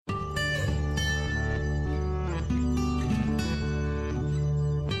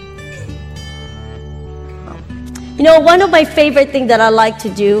You know, one of my favorite things that I like to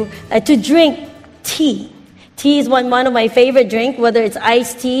do, to drink tea. Tea is one of my favorite drinks, whether it's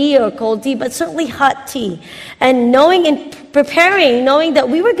iced tea or cold tea, but certainly hot tea. And knowing that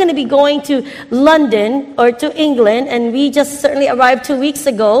we were going to be going to London or to England, and we just certainly arrived 2 weeks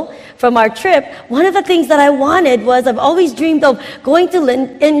ago from our trip, one of the things that I wanted was, I've always dreamed of going to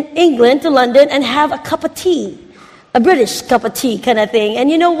England, to London, and have a cup of tea. A British cup of tea kind of thing. And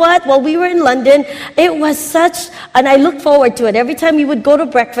you know what? While we were in London, it was and I looked forward to it. Every time we would go to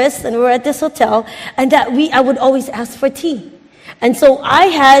breakfast, and we were at this hotel, and I would always ask for tea. And so I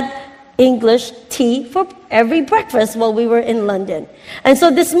had English tea for every breakfast while we were in London. And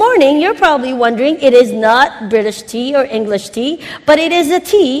so this morning, you're probably wondering, it is not British tea or English tea, but it is a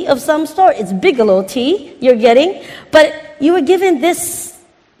tea of some sort. It's Bigelow tea you're getting. But you were given this.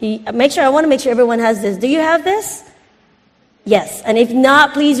 I want to make sure everyone has this. Do you have this? Yes, and if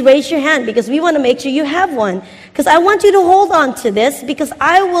not, please raise your hand, because we want to make sure you have one. Because I want you to hold on to this, because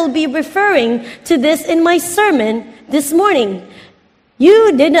I will be referring to this in my sermon this morning.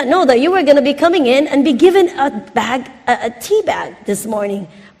 You did not know that you were going to be coming in and be given a tea bag this morning,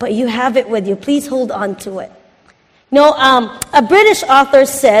 but you have it with you. Please hold on to it. A British author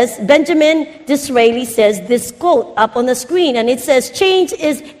says, Benjamin Disraeli says this quote up on the screen, and it says, "Change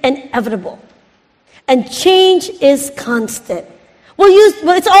is inevitable. And change is constant."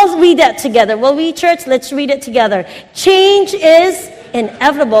 Let's all read that together. Will we, church? Let's read it together. Change is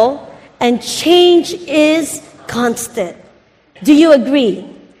inevitable, and change is constant. Do you agree?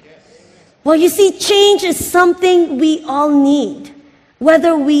 Well, you see, change is something we all need,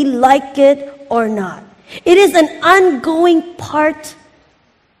 whether we like it or not. It is an ongoing part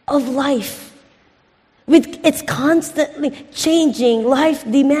of life. It's constantly changing. Life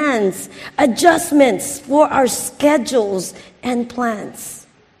demands adjustments for our schedules and plans.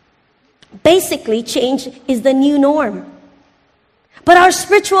 Basically, change is the new norm. But our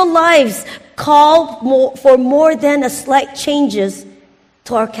spiritual lives call for more than a slight changes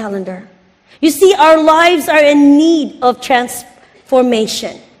to our calendar. You see, our lives are in need of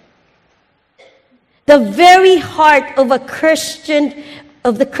transformation. The very heart of the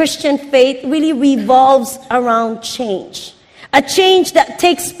Christian faith really revolves around change. A change that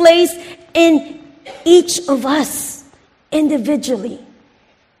takes place in each of us individually.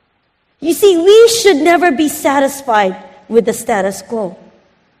 You see, we should never be satisfied with the status quo.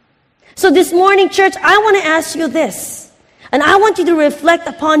 So this morning, church, I want to ask you this, and I want you to reflect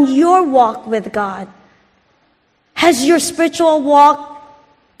upon your walk with God. Has your spiritual walk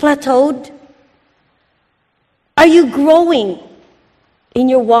plateaued? Are you growing in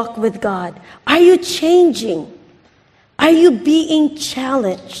your walk with God? Are you changing? Are you being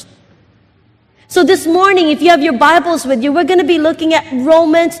challenged? So this morning, if you have your Bibles with you, we're going to be looking at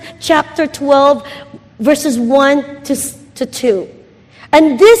Romans chapter 12, verses 1 to 2.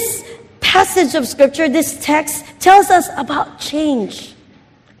 And this passage of Scripture, this text, tells us about change.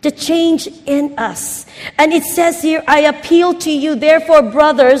 The change in us. And it says here, "I appeal to you, therefore,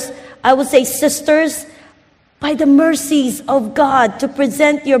 brothers," I would say sisters, "by the mercies of God, to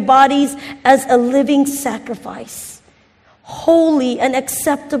present your bodies as a living sacrifice, holy and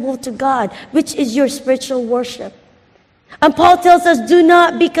acceptable to God," which is your spiritual worship. And Paul tells us, "Do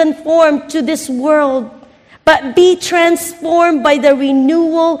not be conformed to this world, but be transformed by the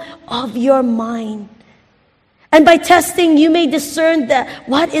renewal of your mind. And by testing, you may discern that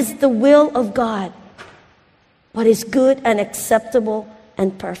what is the will of God, what is good and acceptable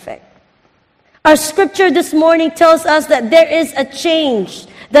and perfect." Our scripture this morning tells us that there is a change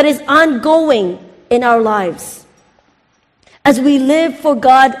that is ongoing in our lives as we live for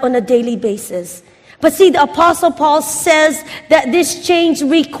God on a daily basis. But see, the Apostle Paul says that this change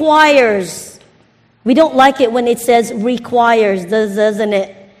requires. We don't like it when it says requires, doesn't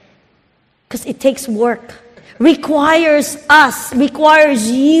it? Because it takes work. Requires us,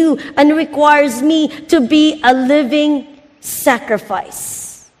 requires you, and requires me to be a living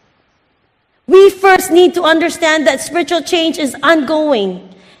sacrifice. We first need to understand that spiritual change is ongoing.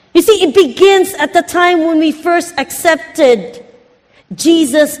 You see, it begins at the time when we first accepted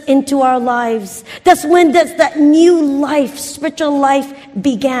Jesus into our lives. That's when that new life, spiritual life,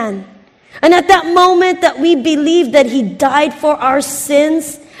 began. And at that moment that we believe that He died for our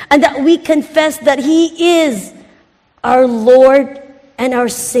sins, and that we confess that He is our Lord and our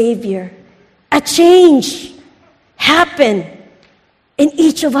Savior, a change happened in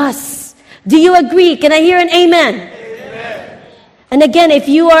each of us. Do you agree? Can I hear an amen? Amen. And again, if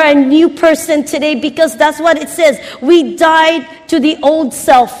you are a new person today, because that's what it says, we died to the old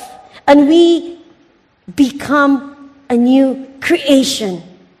self and we become a new creation.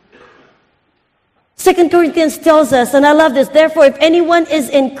 2 Corinthians tells us, and I love this, therefore, if anyone is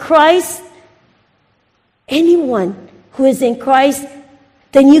in Christ, anyone who is in Christ,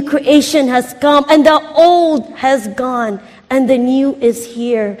 the new creation has come, and the old has gone, and the new is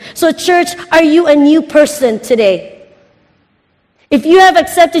here. So church, are you a new person today? If you have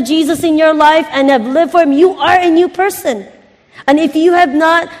accepted Jesus in your life and have lived for Him, you are a new person. And if you have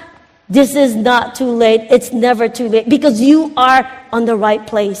not, this is not too late. It's never too late, because you are on the right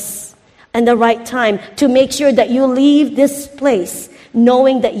place and the right time to make sure that you leave this place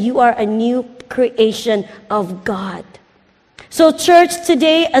knowing that you are a new creation of God. So church,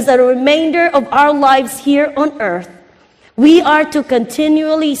 today, as a remainder of our lives here on earth, we are to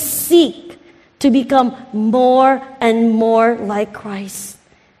continually seek to become more and more like Christ.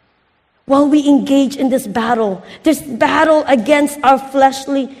 While we engage in this battle against our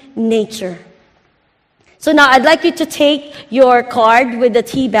fleshly nature. So now I'd like you to take your card with the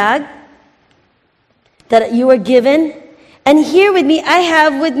tea bag that you were given. And here with me, I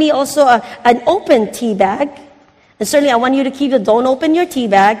have with me also an open tea bag. And certainly I want you to keep it, don't open your tea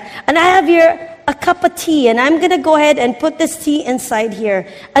bag. And I have here a cup of tea, and I'm going to go ahead and put this tea inside here.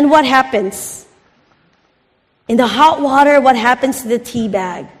 And what happens? In the hot water, what happens to the tea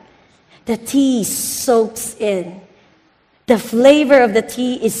bag? The tea soaks in. The flavor of the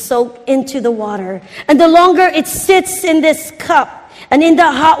tea is soaked into the water. And the longer it sits in this cup and in the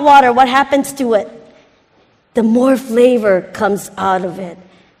hot water, what happens to it? The more flavor comes out of it.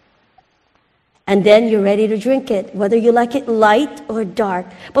 And then you're ready to drink it, whether you like it light or dark.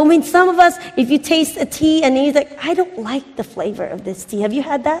 But when some of us, if you taste a tea and you're like, I don't like the flavor of this tea. Have you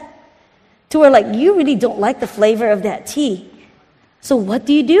had that? To where like, you really don't like the flavor of that tea. So what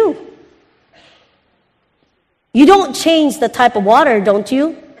do? You don't change the type of water, don't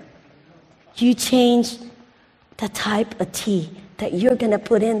you? You change the type of tea that you're going to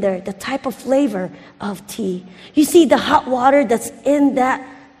put in there, the type of flavor of tea. You see, the hot water that's in that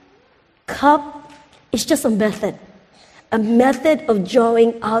cup is just a method of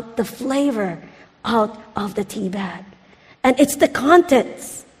drawing out the flavor out of the tea bag. And it's the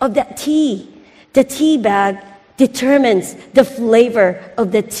contents of that tea. The tea bag determines the flavor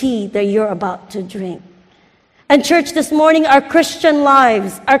of the tea that you're about to drink. And church, this morning, our Christian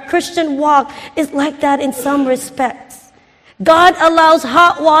lives, our Christian walk is like that in some respects. God allows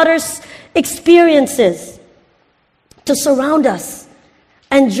hot water experiences to surround us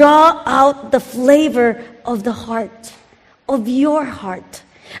and draw out the flavor of the heart, of your heart.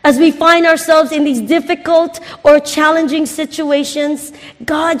 As we find ourselves in these difficult or challenging situations,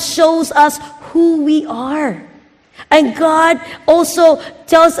 God shows us who we are. And God also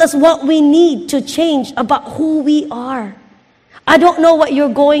tells us what we need to change about who we are. I don't know what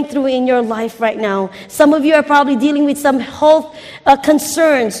you're going through in your life right now. Some of you are probably dealing with some health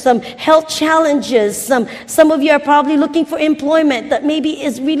concerns, some health challenges. Some of you are probably looking for employment that maybe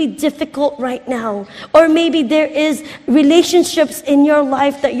is really difficult right now. Or maybe there is relationships in your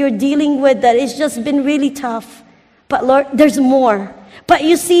life that you're dealing with that has just been really tough. But Lord, there's more. But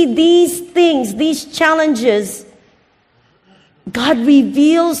you see, these things, these challenges, God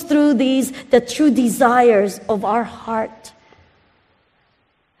reveals through these the true desires of our heart.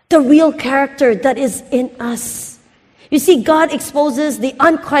 The real character that is in us. You see, God exposes the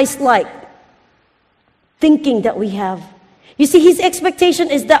un-Christ-like thinking that we have. You see, His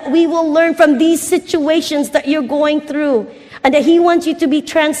expectation is that we will learn from these situations that you're going through, and that He wants you to be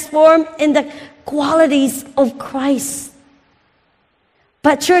transformed in the qualities of Christ.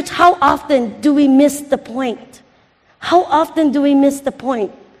 But church, how often do we miss the point? How often do we miss the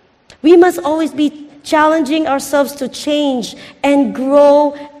point? We must always be challenging ourselves to change and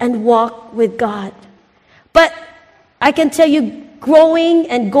grow and walk with God. But I can tell you, growing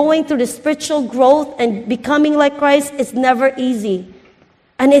and going through the spiritual growth and becoming like Christ is never easy.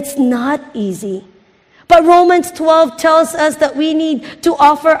 And it's not easy. But Romans 12 tells us that we need to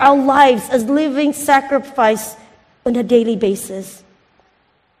offer our lives as living sacrifice on a daily basis.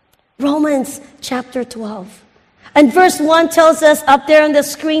 Romans chapter 12. And verse 1 tells us up there on the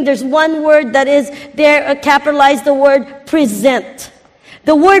screen, there's one word that is there, capitalized, the word present.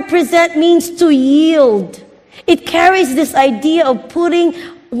 The word present means to yield. It carries this idea of putting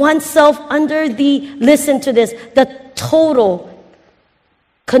oneself under listen to this, the total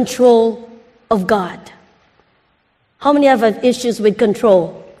control of God. How many have issues with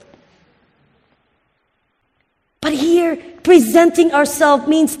control? But here, presenting ourselves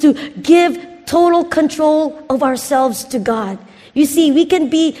means to give total control of ourselves to God. You see, we can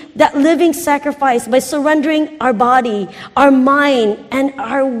be that living sacrifice by surrendering our body, our mind, and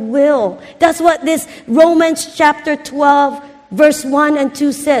our will. That's what this Romans chapter 12 verse 1 and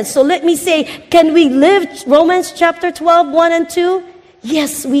 2 says. So let me say, can we live Romans chapter 12, 1 and 2?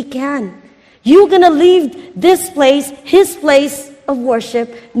 Yes, we can. You're going to leave this place, his place of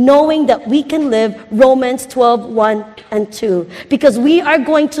worship, knowing that we can live Romans 12, 1 and 2. Because we are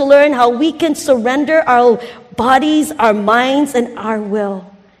going to learn how we can surrender our bodies, our minds, and our will.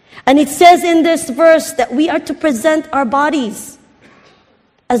 And it says in this verse that we are to present our bodies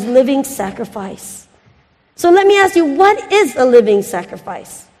as living sacrifice. So let me ask you, what is a living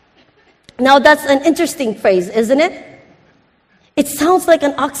sacrifice? Now that's an interesting phrase, isn't it? It sounds like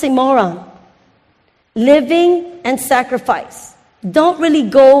an oxymoron. Living and sacrifice don't really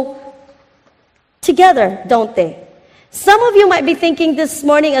go together, don't they? Some of you might be thinking this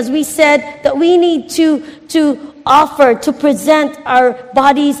morning, as we said, that we need to offer, to present our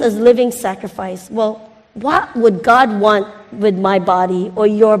bodies as living sacrifice. Well, what would God want with my body or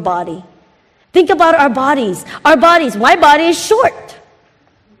your body? Think about our bodies. Our bodies, my body is short.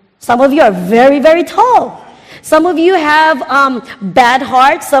 Some of you are very, very tall. Some of you have bad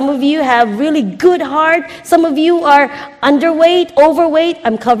heart. Some of you have really good heart. Some of you are underweight, overweight.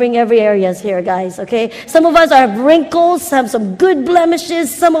 I'm covering every area here, guys, okay? Some of us have wrinkles, have some good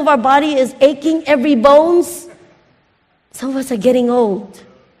blemishes. Some of our body is aching every bones. Some of us are getting old.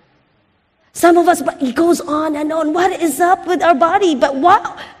 Some of us, it goes on and on. What is up with our body? But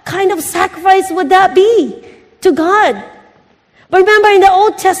what kind of sacrifice would that be to God? Remember in the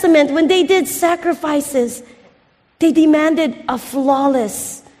Old Testament, when they did sacrifices, they demanded a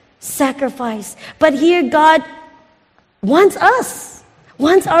flawless sacrifice. But here God wants us,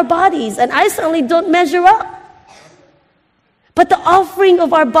 wants our bodies. And I certainly don't measure up. But the offering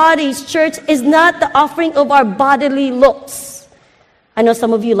of our bodies, church, is not the offering of our bodily looks. I know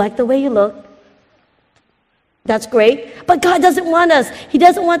some of you like the way you look. That's great. But God doesn't want us. He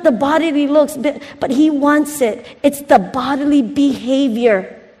doesn't want the bodily looks, but He wants it. It's the bodily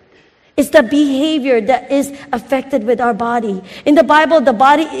behavior. It's the behavior that is affected with our body. In the Bible, the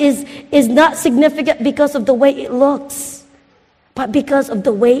body is not significant because of the way it looks, but because of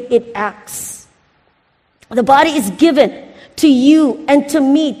the way it acts. The body is given to you and to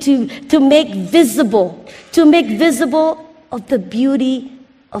me to make visible of the beauty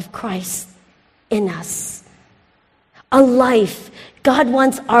of Christ in us. A life. God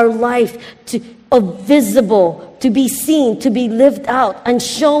wants our life to visible, to be seen, to be lived out, and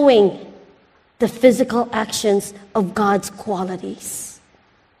showing the physical actions of God's qualities.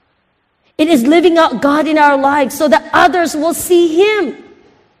 It is living out God in our lives so that others will see Him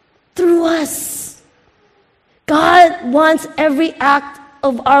through us. God wants every act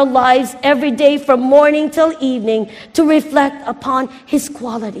of our lives every day from morning till evening to reflect upon His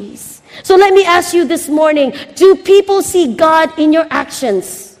qualities. So let me ask you this morning, do people see God in your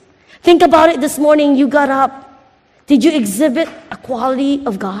actions? Think about it this morning. You got up. Did you exhibit a quality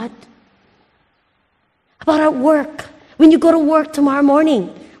of God? About our work. When you go to work tomorrow morning,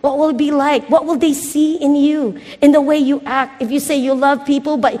 what will it be like? What will they see in you, in the way you act? If you say you love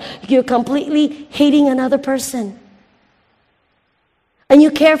people, but you're completely hating another person. And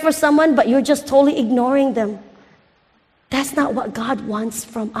you care for someone, but you're just totally ignoring them. That's not what God wants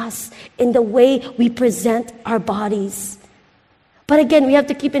from us in the way we present our bodies. But again, we have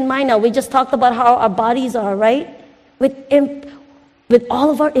to keep in mind now, we just talked about how our bodies are, right? With all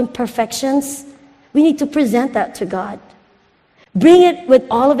of our imperfections, we need to present that to God. Bring it with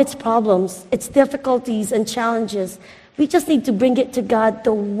all of its problems, its difficulties and challenges. We just need to bring it to God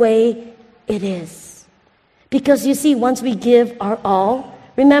the way it is. Because you see, once we give our all,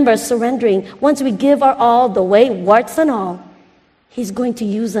 remember surrendering, once we give our all the way, warts and all, He's going to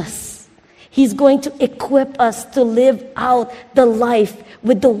use us. He's going to equip us to live out the life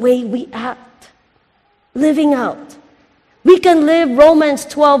with the way we act. Living out. We can live Romans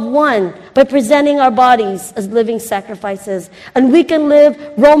 12:1 by presenting our bodies as living sacrifices. And we can live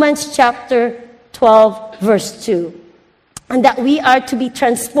Romans chapter 12, verse 2. And that we are to be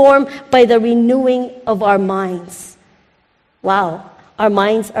transformed by the renewing of our minds. Wow, our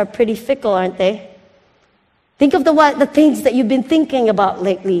minds are pretty fickle, aren't they? Think of the things that you've been thinking about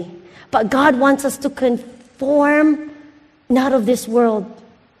lately. But God wants us to conform not of this world,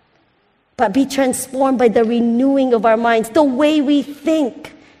 but be transformed by the renewing of our minds, the way we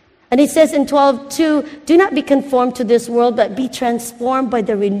think. And it says in 12:2, do not be conformed to this world, but be transformed by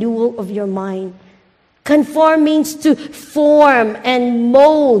the renewal of your mind. Conform means to form and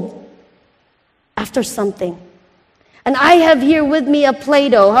mold after something. And I have here with me a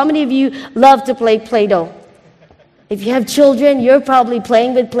Play-Doh. How many of you love to play Play-Doh? If you have children, you're probably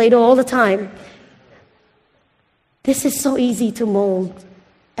playing with Play-Doh all the time. This is so easy to mold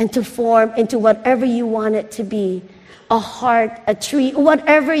and to form into whatever you want it to be. a heart, a tree,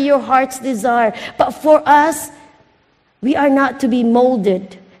 whatever your heart's desire. But for us, we are not to be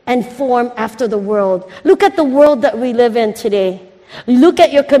molded and formed after the world. Look at the world that we live in today. Look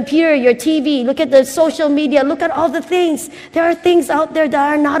at your computer, your TV, look at the social media, look at all the things. There are things out there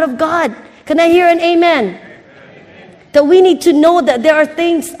that are not of God. Can I hear an amen? That we need to know that there are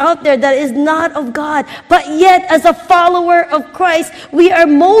things out there that is not of God. But yet, as a follower of Christ, we are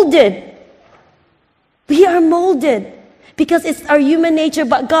molded. We are molded because it's our human nature.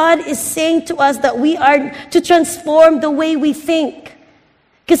 But God is saying to us that we are to transform the way we think.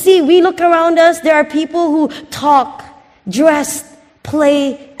 Because see, we look around us, there are people who talk, dress,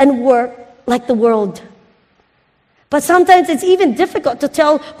 play, and work like the world. But sometimes it's even difficult to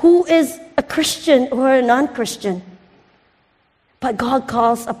tell who is a Christian or a non-Christian. But God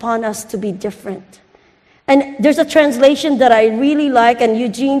calls upon us to be different. And there's a translation that I really like, and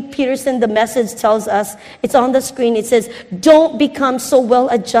Eugene Peterson, the Message, tells us, it's on the screen, it says, don't become so well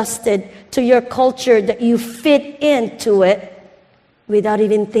adjusted to your culture that you fit into it without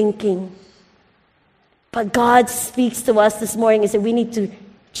even thinking. But God speaks to us this morning and said we need to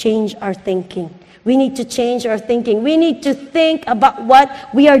change our thinking. We need to change our thinking. We need to think about what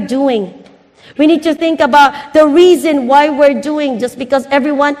we are doing. We need to think about the reason why we're doing just because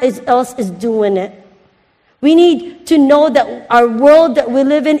everyone else is doing it. We need to know that our world that we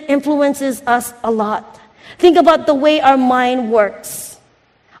live in influences us a lot. Think about the way our mind works.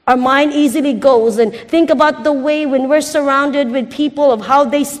 Our mind easily goes, and think about the way when we're surrounded with people of how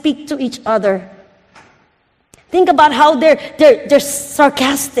they speak to each other. Think about how they're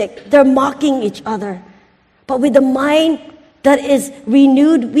sarcastic, they're mocking each other. But with the mind that is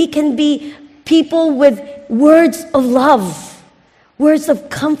renewed, we can be people with words of love, words of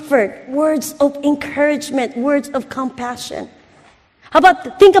comfort, words of encouragement, words of compassion.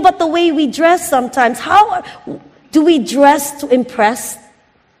 Think about the way we dress sometimes. How do we dress to impress?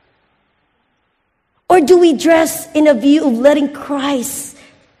 Or do we dress in a view of letting Christ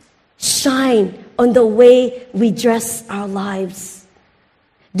shine on the way we dress our lives?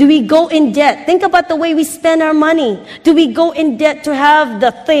 Do we go in debt? Think about the way we spend our money. Do we go in debt to have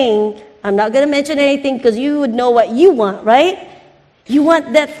the thing? I'm not going to mention anything because you would know what you want, right? You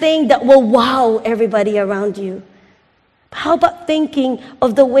want that thing that will wow everybody around you. How about thinking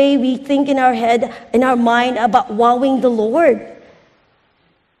of the way we think in our head, in our mind about wowing the Lord?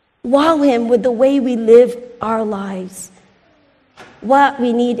 Wow Him with the way we live our lives. What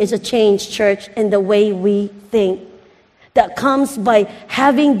we need is a change, church, in the way we think. That comes by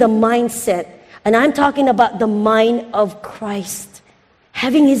having the mindset. And I'm talking about the mind of Christ.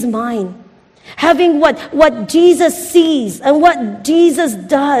 Having His mind. Having what Jesus sees and what Jesus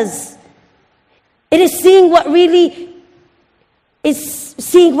does. It is seeing what really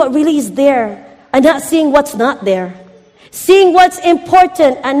is there and not seeing what's not there. Seeing what's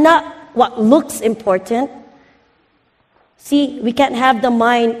important and not what looks important. See, we can't have the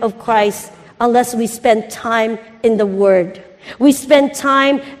mind of Christ unless we spend time in the Word. We spend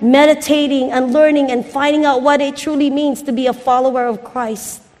time meditating and learning and finding out what it truly means to be a follower of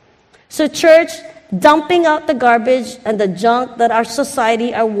Christ. So church, dumping out the garbage and the junk that our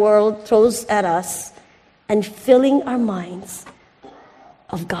society, our world throws at us and filling our minds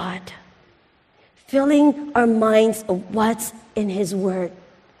of God. Filling our minds of what's in His Word.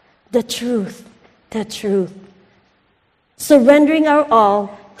 The truth. The truth. Surrendering our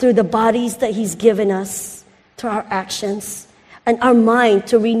all through the bodies that He's given us, through our actions, and our mind,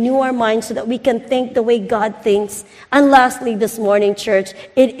 to renew our mind so that we can think the way God thinks. And lastly, this morning, church,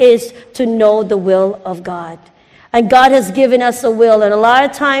 it is to know the will of God. And God has given us a will, and a lot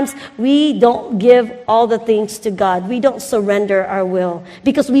of times we don't give all the things to God. We don't surrender our will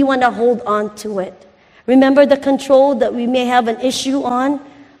because we want to hold on to it. Remember the control that we may have an issue on?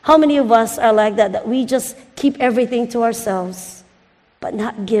 How many of us are like that we just keep everything to ourselves, but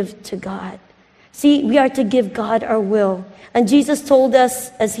not give to God? See, we are to give God our will. And Jesus told us,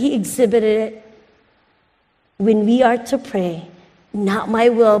 as He exhibited it, when we are to pray, not my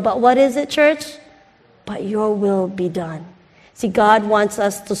will, but what is it, church? But your will be done. See, God wants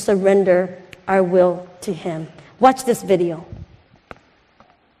us to surrender our will to Him. Watch this video.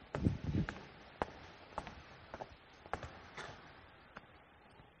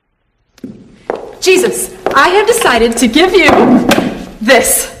 Jesus, I have decided to give you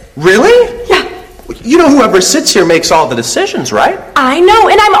this. Really? Yeah. You know whoever sits here makes all the decisions, right? I know,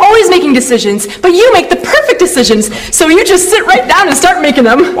 and I'm always making decisions, but you make the perfect decisions, so you just sit right down and start making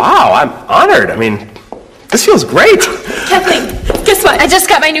them. Wow, I'm honored. I mean, this feels great. Kathleen, guess what? I just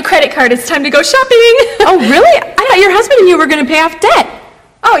got my new credit card. It's time to go shopping. Oh, really? I thought your husband and you were going to pay off debt.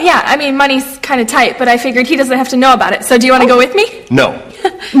 Oh, yeah, I mean, money's kind of tight, but I figured he doesn't have to know about it. So do you want to go with me? No.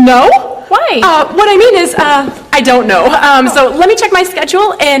 No? Why? What I mean is, I don't know. So let me check my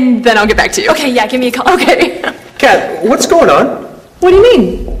schedule, and then I'll get back to you. Okay, yeah, give me a call. Okay. Kat, what's going on? What do you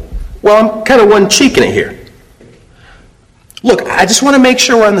mean? Well, I'm kind of one cheeking it here. Look, I just want to make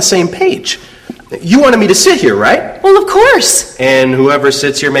sure we're on the same page. You wanted me to sit here, right? Well, of course. And whoever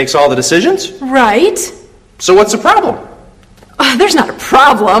sits here makes all the decisions? Right. So what's the problem? There's not a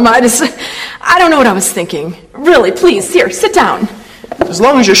problem. I don't know what I was thinking. Really, please, here, sit down. As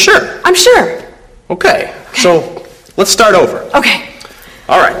long as you're sure. I'm sure. Okay, so let's start over. Okay.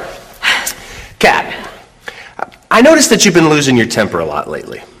 All right. Kat, I noticed that you've been losing your temper a lot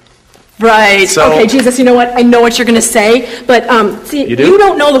lately. Right. So- Okay, Jesus, you know what? I know what you're going to say, but see, You do? you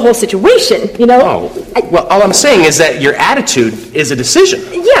don't know the whole situation, you know? Oh, well, all I'm saying is that your attitude is a decision.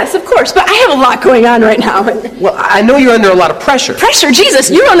 Yes, of course, but I have a lot going on right now. Well, I know you're under a lot of pressure. Pressure? Jesus,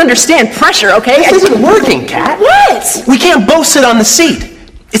 you don't understand pressure, okay? This isn't working, Kat. What? We can't both sit on the seat.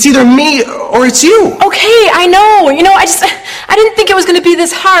 It's either me or it's you. Okay, I know. You know, I didn't think it was going to be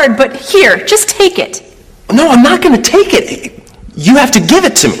this hard, but here, just take it. No, I'm not going to take it. You have to give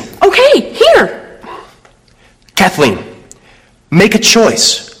it to me. Okay, here. Kathleen, make a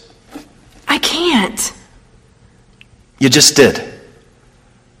choice. I can't. You just did.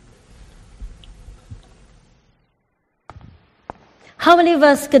 How many of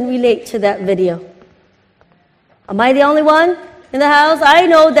us can relate to that video? Am I the only one in the house? I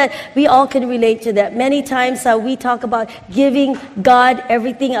know that we all can relate to that. Many times we talk about giving God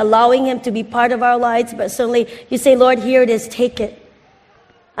everything, allowing Him to be part of our lives, but certainly you say, Lord, here it is, take it.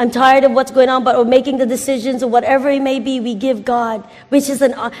 I'm tired of what's going on, but we're making the decisions or whatever it may be, we give God, which is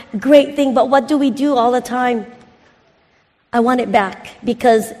a great thing. But what do we do all the time? I want it back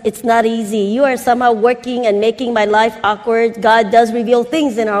because it's not easy. You are somehow working and making my life awkward. God does reveal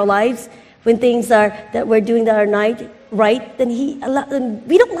things in our lives when things are that we're doing that are not right. Then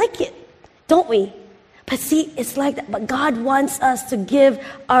we don't like it, don't we? But see, it's like that. But God wants us to give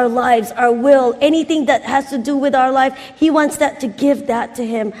our lives, our will, anything that has to do with our life. He wants that to give that to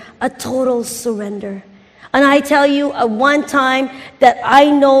Him, a total surrender. And I tell you, one time that I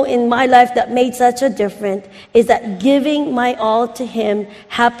know in my life that made such a difference is that giving my all to Him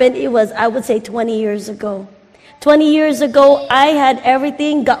happened, it was, I would say, 20 years ago. 20 years ago, I had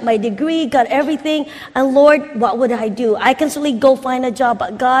everything, got my degree, got everything. And Lord, what would I do? I can certainly go find a job,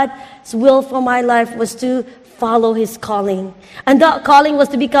 but God's will for my life was to follow His calling. And that calling was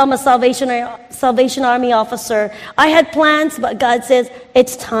to become a Salvation Army officer. I had plans, but God says,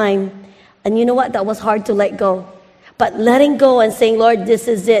 it's time. And you know what? That was hard to let go. But letting go and saying, Lord, this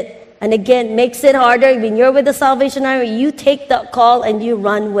is it. And again, makes it harder. When you're with the Salvation Army, you take that call and you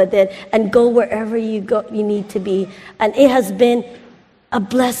run with it and go wherever you need to be. And it has been a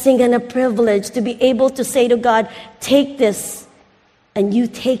blessing and a privilege to be able to say to God, take this, and you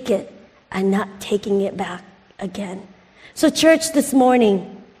take it and not taking it back again. So church, this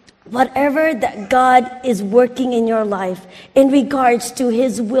morning, whatever that God is working in your life in regards to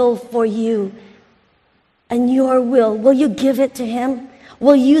His will for you and your will you give it to Him?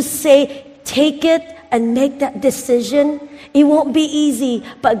 Will you say, take it and make that decision? It won't be easy,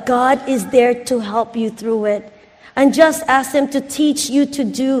 but God is there to help you through it. And just ask Him to teach you to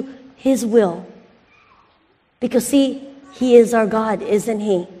do His will. Because see, He is our God, isn't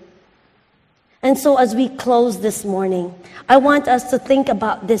He? And so as we close this morning, I want us to think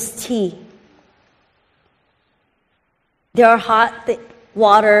about this tea. There are hot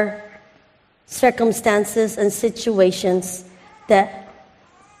water circumstances and situations that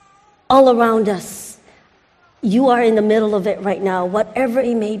all around us. You are in the middle of it right now, whatever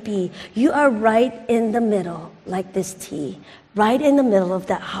it may be. You are right in the middle, like this tea, right in the middle of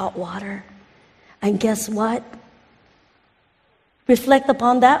that hot water. And guess what? Reflect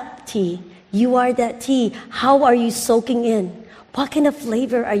upon that tea. You are that tea. How are you soaking in? What kind of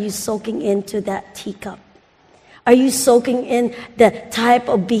flavor are you soaking into that teacup? Are you soaking in the type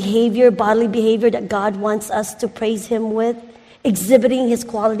of behavior, bodily behavior that God wants us to praise Him with? Exhibiting His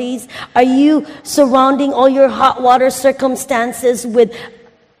qualities? Are you surrounding all your hot water circumstances with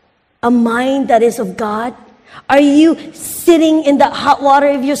a mind that is of God? Are you sitting in the hot water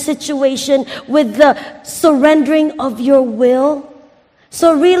of your situation with the surrendering of your will?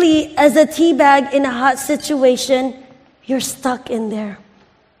 So really, as a tea bag in a hot situation, you're stuck in there.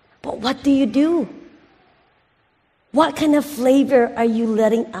 But what do? What kind of flavor are you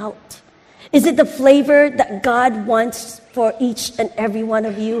letting out? Is it the flavor that God wants for each and every one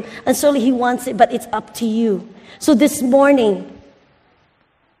of you? And certainly He wants it, but it's up to you. So this morning,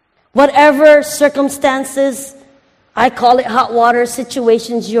 whatever circumstances I call it hot water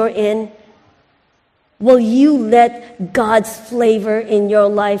situations you're in. Will you let God's flavor in your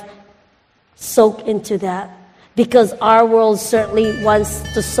life soak into that? Because our world certainly wants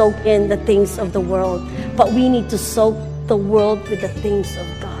to soak in the things of the world, but we need to soak the world with the things of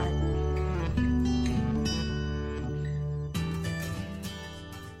God.